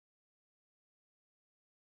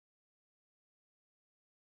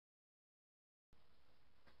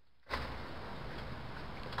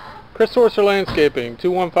Landscaping,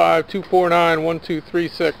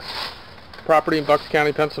 215-249-1236. Property in Bucks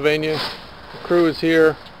County, Pennsylvania. The crew is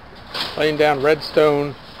here laying down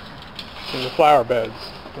redstone in the flower beds.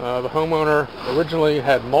 The homeowner originally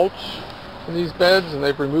had mulch in these beds, and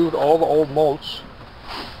they've removed all the old mulch.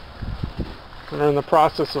 And they're in the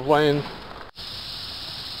process of laying.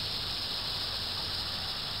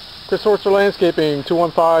 Landscaping,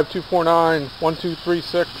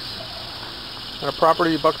 215-249-1236. At a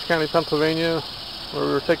property in Bucks County, Pennsylvania, where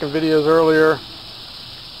we were taking videos earlier.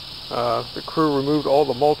 The crew removed all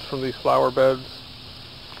the mulch from these flower beds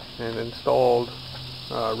and installed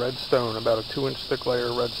redstone, about a 2-inch thick layer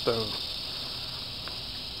of redstone.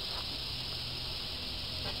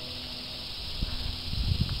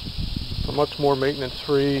 A much more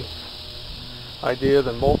maintenance-free idea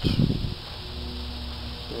than mulch, and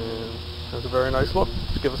has a very nice look.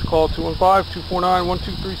 Just give us a call,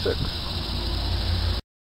 215-249-1236.